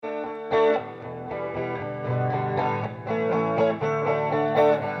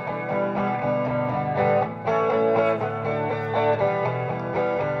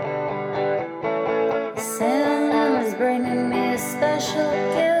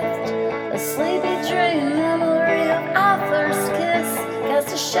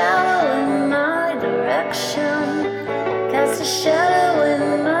shadow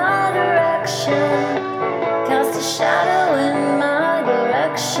in my direction. Cast a shadow in my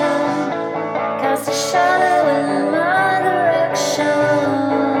direction. Cast a shadow in my direction.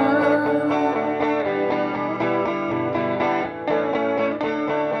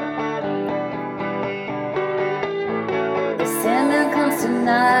 The Sandman comes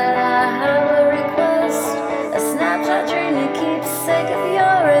tonight. I have a request, a snapshot dream to keep sake of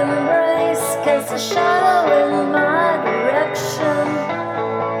your embrace. Cast a shadow in my direction.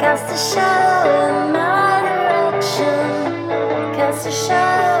 Cast a shadow in my direction. Cast a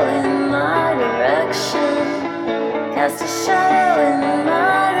shadow in my direction. Cast a shadow in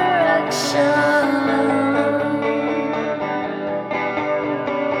my direction.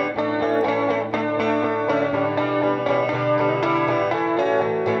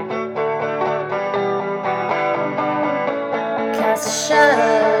 Cast a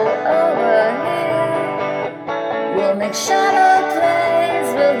shadow over here. We'll make shadow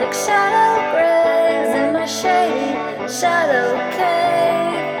plays, we'll make shadow graves in my shady shadow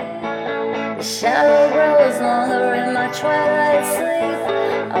cave. The shadow grows longer in my twilight sleep.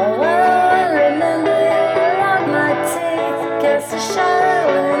 Oh, well, I remember you lock my teeth. Cast a shadow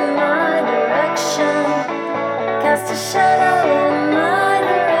in my direction. Cast a shadow in my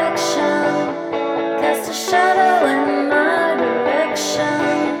direction. Cast a shadow in my direction.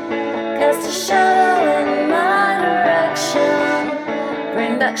 Cast a shadow in my direction.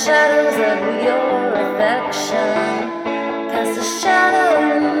 Bring back shadows of your affection. Cast a shadow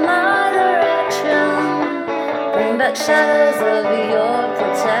in my direction. Bring back shadows of your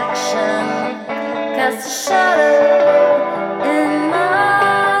protection. Cast a shadow.